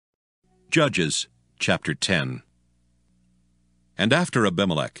Judges chapter 10. And after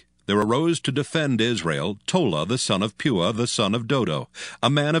Abimelech, there arose to defend Israel Tola the son of Puah the son of Dodo, a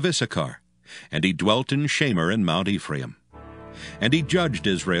man of Issachar, and he dwelt in Shamir in Mount Ephraim. And he judged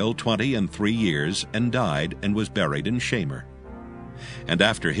Israel 23 years, and died, and was buried in Shamir. And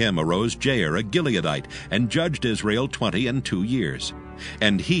after him arose Jair a Gileadite, and judged Israel 22 years.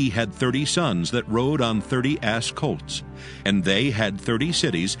 And he had 30 sons that rode on 30 ass colts. And they had 30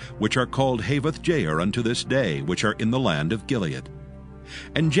 cities, which are called Havoth Jair unto this day, which are in the land of Gilead.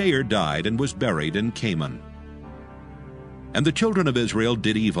 And Jair died, and was buried in Caman. And the children of Israel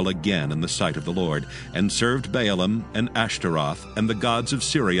did evil again in the sight of the Lord, and served Baalim and Ashtaroth, and the gods of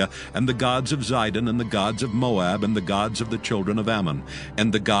Syria, and the gods of Zidon, and the gods of Moab, and the gods of the children of Ammon,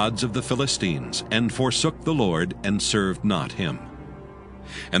 and the gods of the Philistines, and forsook the Lord, and served not him.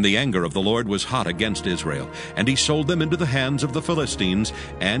 And the anger of the Lord was hot against Israel, and he sold them into the hands of the Philistines,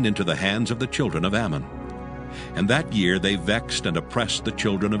 and into the hands of the children of Ammon. And that year they vexed and oppressed the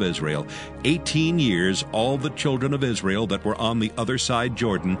children of Israel. 18 years all the children of Israel that were on the other side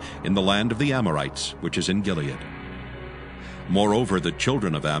Jordan, in the land of the Amorites, which is in Gilead. Moreover, the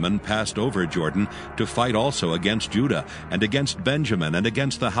children of Ammon passed over Jordan to fight also against Judah, and against Benjamin, and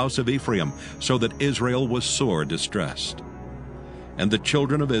against the house of Ephraim, so that Israel was sore distressed. And the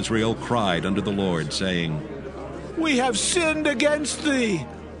children of Israel cried unto the Lord, saying, We have sinned against thee,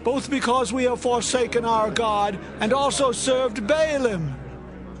 both because we have forsaken our God, and also served Baalim.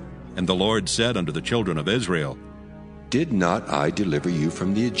 And the Lord said unto the children of Israel, Did not I deliver you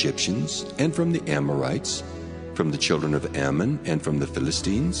from the Egyptians, and from the Amorites, from the children of Ammon, and from the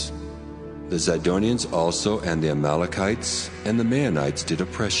Philistines? The Zidonians also, and the Amalekites, and the Maonites did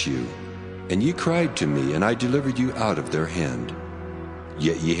oppress you. And ye cried to me, and I delivered you out of their hand.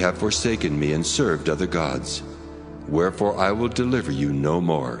 Yet ye have forsaken me, and served other gods. Wherefore I will deliver you no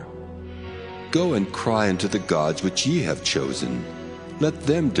more. Go and cry unto the gods which ye have chosen. Let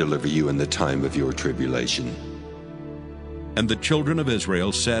them deliver you in the time of your tribulation. And the children of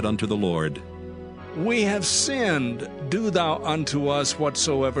Israel said unto the Lord, We have sinned. Do thou unto us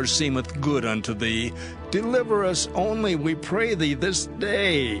whatsoever seemeth good unto thee. Deliver us only, we pray thee, this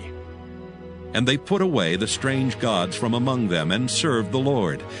day. And they put away the strange gods from among them, and served the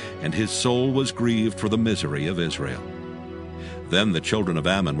Lord, and his soul was grieved for the misery of Israel. Then the children of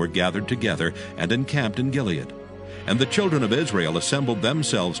Ammon were gathered together, and encamped in Gilead. And the children of Israel assembled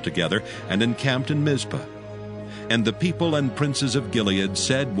themselves together, and encamped in Mizpah. And the people and princes of Gilead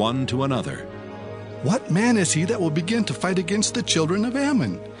said one to another, What man is he that will begin to fight against the children of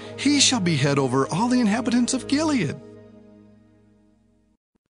Ammon? He shall be head over all the inhabitants of Gilead.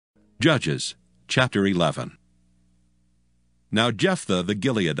 Judges chapter 11. Now Jephthah the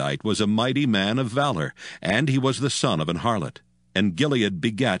Gileadite was a mighty man of valor, and he was the son of an harlot. And Gilead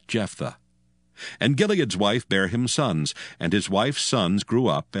begat Jephthah. And Gilead's wife bare him sons, and his wife's sons grew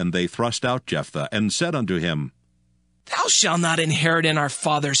up, and they thrust out Jephthah, and said unto him, Thou shalt not inherit in our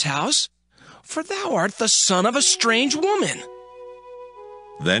father's house, for thou art the son of a strange woman.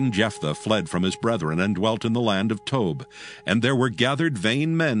 Then Jephthah fled from his brethren, and dwelt in the land of Tob. And there were gathered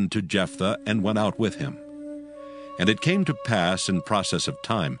vain men to Jephthah, and went out with him. And it came to pass in process of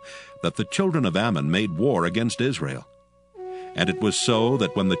time, that the children of Ammon made war against Israel. And it was so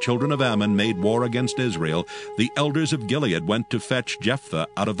that when the children of Ammon made war against Israel, the elders of Gilead went to fetch Jephthah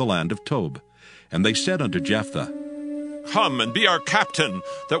out of the land of Tob. And they said unto Jephthah, Come and be our captain,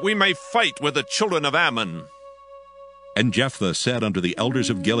 that we may fight with the children of Ammon. And Jephthah said unto the elders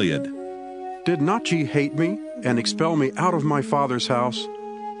of Gilead, Did not ye hate me, and expel me out of my father's house?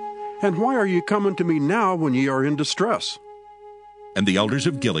 And why are ye coming to me now when ye are in distress? And the elders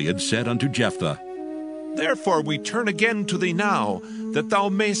of Gilead said unto Jephthah, Therefore we turn again to thee now, that thou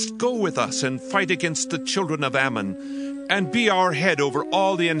mayst go with us and fight against the children of Ammon, and be our head over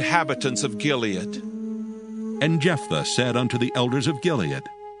all the inhabitants of Gilead. And Jephthah said unto the elders of Gilead,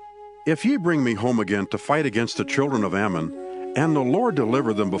 If ye bring me home again to fight against the children of Ammon, and the Lord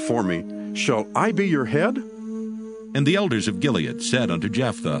deliver them before me, shall I be your head? And the elders of Gilead said unto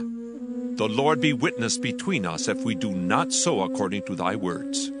Jephthah, The Lord be witness between us, if we do not so according to thy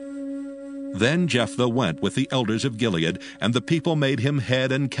words. Then Jephthah went with the elders of Gilead, and the people made him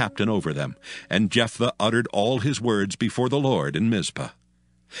head and captain over them. And Jephthah uttered all his words before the Lord in Mizpah.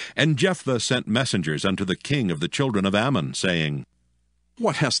 And Jephthah sent messengers unto the king of the children of Ammon, saying,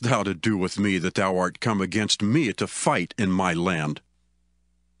 What hast thou to do with me, that thou art come against me to fight in my land?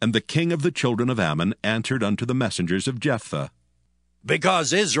 And the king of the children of Ammon answered unto the messengers of Jephthah,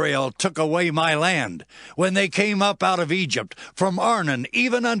 Because Israel took away my land, when they came up out of Egypt, from Arnon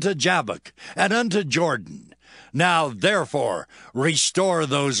even unto Jabbok, and unto Jordan. Now, therefore, restore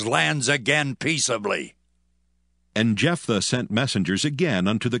those lands again peaceably. And Jephthah sent messengers again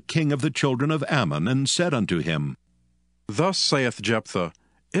unto the king of the children of Ammon, and said unto him, Thus saith Jephthah,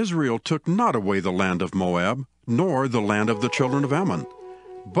 Israel took not away the land of Moab, nor the land of the children of Ammon.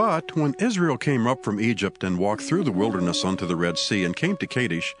 But when Israel came up from Egypt, and walked through the wilderness unto the Red Sea, and came to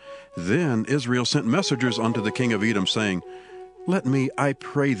Kadesh, then Israel sent messengers unto the king of Edom, saying, Let me, I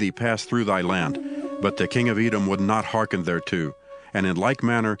pray thee, pass through thy land. But the king of Edom would not hearken thereto. And in like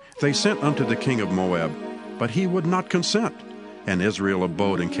manner they sent unto the king of Moab, but he would not consent. And Israel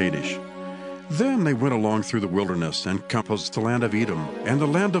abode in Kadesh. Then they went along through the wilderness, and compassed the land of Edom, and the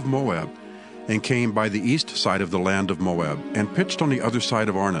land of Moab, and came by the east side of the land of Moab, and pitched on the other side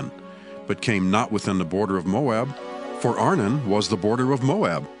of Arnon, but came not within the border of Moab, for Arnon was the border of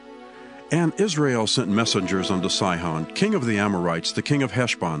Moab. And Israel sent messengers unto Sihon, king of the Amorites, the king of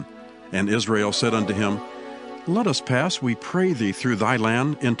Heshbon. And Israel said unto him, Let us pass, we pray thee, through thy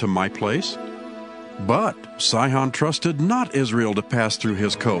land into my place. But Sihon trusted not Israel to pass through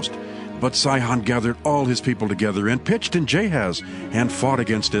his coast. But Sihon gathered all his people together, and pitched in Jahaz, and fought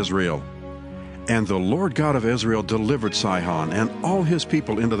against Israel. And the Lord God of Israel delivered Sihon and all his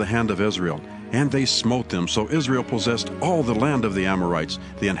people into the hand of Israel, and they smote them. So Israel possessed all the land of the Amorites,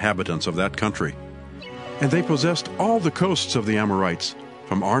 the inhabitants of that country. And they possessed all the coasts of the Amorites,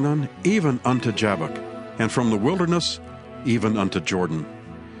 from Arnon even unto Jabbok, and from the wilderness even unto Jordan.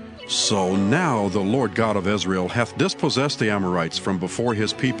 So now the Lord God of Israel hath dispossessed the Amorites from before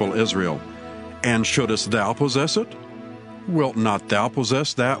his people Israel. And shouldest thou possess it? Wilt not thou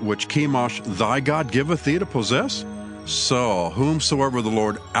possess that which Chemosh thy God giveth thee to possess? So whomsoever the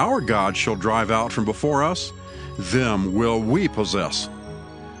Lord our God shall drive out from before us, them will we possess.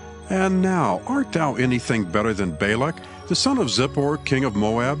 And now art thou anything better than Balak, the son of Zippor, king of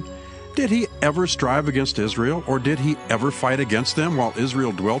Moab? Did he ever strive against Israel, or did he ever fight against them while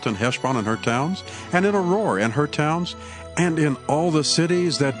Israel dwelt in Heshbon and her towns, and in Aroer and her towns, and in all the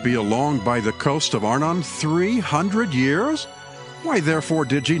cities that be along by the coast of Arnon 300 years? Why therefore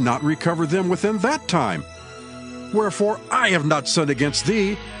did ye not recover them within that time? Wherefore I have not sinned against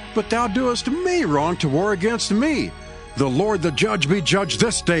thee, but thou doest me wrong to war against me. The Lord the judge be judged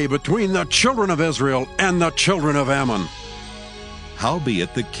this day between the children of Israel and the children of Ammon.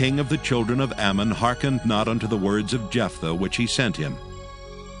 Howbeit the king of the children of Ammon hearkened not unto the words of Jephthah which he sent him.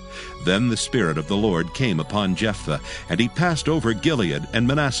 Then the Spirit of the Lord came upon Jephthah, and he passed over Gilead and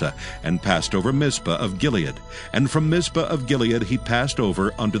Manasseh, and passed over Mizpah of Gilead. And from Mizpah of Gilead he passed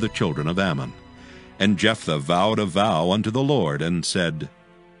over unto the children of Ammon. And Jephthah vowed a vow unto the Lord, and said,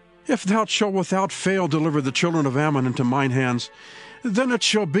 If thou shalt without fail deliver the children of Ammon into mine hands, then it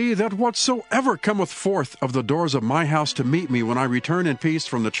shall be that whatsoever cometh forth of the doors of my house to meet me when I return in peace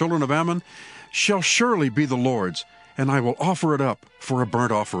from the children of Ammon shall surely be the Lord's, and I will offer it up for a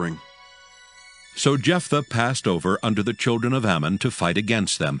burnt offering. So Jephthah passed over unto the children of Ammon to fight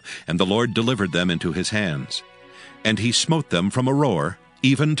against them, and the Lord delivered them into his hands. And he smote them from Aroer,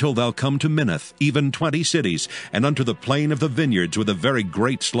 even till thou come to Minnith, even 20 cities, and unto the plain of the vineyards with a very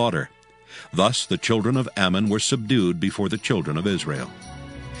great slaughter. Thus the children of Ammon were subdued before the children of Israel.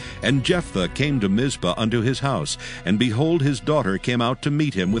 And Jephthah came to Mizpah unto his house, and behold, his daughter came out to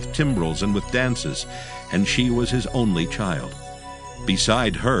meet him with timbrels and with dances, and she was his only child.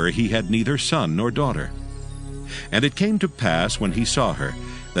 Beside her he had neither son nor daughter. And it came to pass, when he saw her,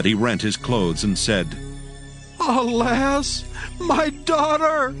 that he rent his clothes, and said, Alas, my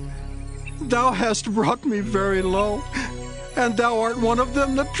daughter! Thou hast brought me very low, and thou art one of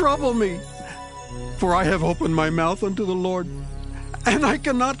them that trouble me. For I have opened my mouth unto the Lord, and I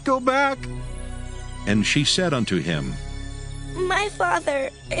cannot go back. And she said unto him, My father,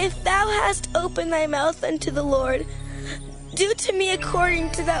 if thou hast opened thy mouth unto the Lord, do to me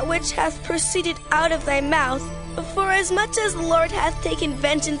according to that which hath proceeded out of thy mouth. For as much as the Lord hath taken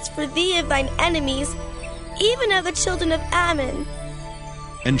vengeance for thee of thine enemies, even of the children of Ammon.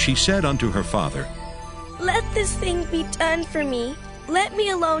 And she said unto her father, Let this thing be done for me. Let me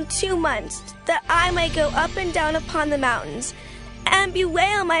alone 2 months, that I may go up and down upon the mountains, and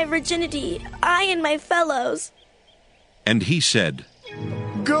bewail my virginity, I and my fellows. And he said,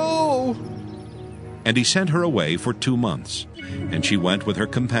 Go! And he sent her away for 2 months. And she went with her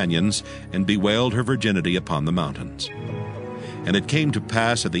companions, and bewailed her virginity upon the mountains. And it came to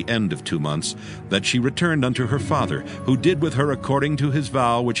pass at the end of 2 months, that she returned unto her father, who did with her according to his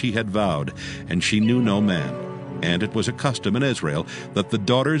vow which he had vowed, and she knew no man. And it was a custom in Israel, that the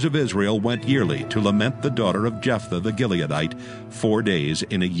daughters of Israel went yearly to lament the daughter of Jephthah the Gileadite 4 days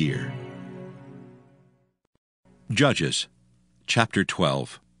in a year. Judges, chapter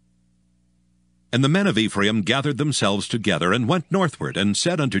 12. And the men of Ephraim gathered themselves together, and went northward, and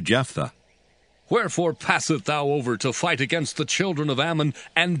said unto Jephthah, Wherefore passest thou over to fight against the children of Ammon,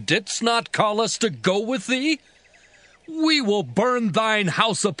 and didst not call us to go with thee? We will burn thine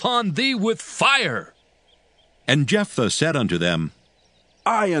house upon thee with fire. And Jephthah said unto them,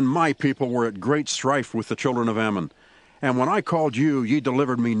 I and my people were at great strife with the children of Ammon. And when I called you, ye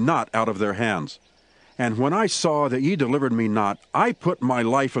delivered me not out of their hands. And when I saw that ye delivered me not, I put my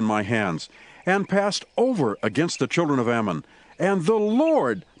life in my hands, and passed over against the children of Ammon. And the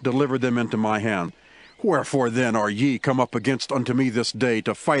Lord delivered them into my hand. Wherefore then are ye come up against unto me this day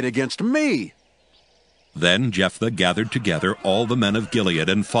to fight against me? Then Jephthah gathered together all the men of Gilead,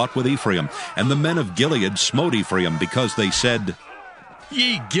 and fought with Ephraim. And the men of Gilead smote Ephraim, because they said,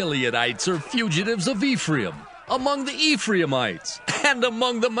 Ye Gileadites are fugitives of Ephraim, among the Ephraimites, and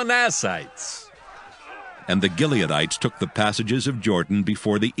among the Manassites. And the Gileadites took the passages of Jordan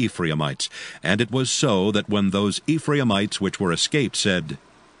before the Ephraimites. And it was so that when those Ephraimites which were escaped said,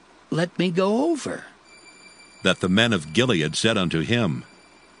 Let me go over, that the men of Gilead said unto him,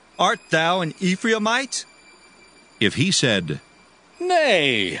 Art thou an Ephraimite? If he said,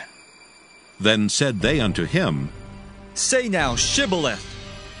 Nay. Then said they unto him, Say now, Shibboleth.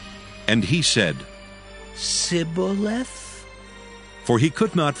 And he said, Sibboleth? For he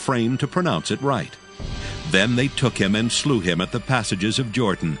could not frame to pronounce it right. Then they took him and slew him at the passages of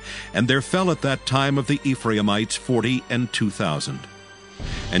Jordan. And there fell at that time of the Ephraimites 42,000.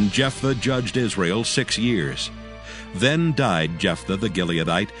 And Jephthah judged Israel 6 years. Then died Jephthah the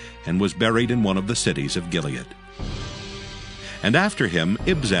Gileadite, and was buried in one of the cities of Gilead. And after him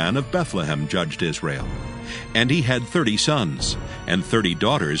Ibzan of Bethlehem judged Israel. And he had 30 sons, and 30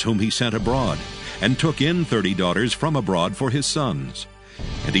 daughters whom he sent abroad, and took in 30 daughters from abroad for his sons.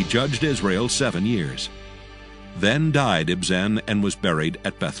 And he judged Israel 7 years. Then died Ibzan, and was buried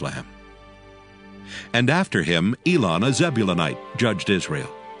at Bethlehem. And after him Elon a Zebulunite judged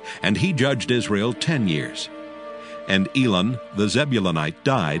Israel. And he judged Israel 10 years. And Elon the Zebulunite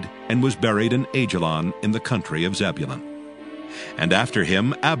died, and was buried in Ajalon in the country of Zebulun. And after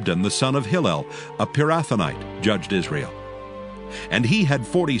him Abdon the son of Hillel, a Pirathonite, judged Israel. And he had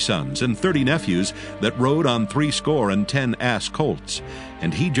 40 sons and 30 nephews that rode on 70 ass colts,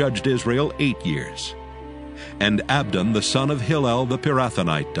 and he judged Israel 8 years. And Abdon the son of Hillel the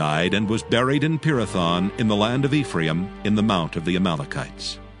Pirathonite died, and was buried in Pirathon in the land of Ephraim, in the mount of the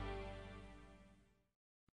Amalekites.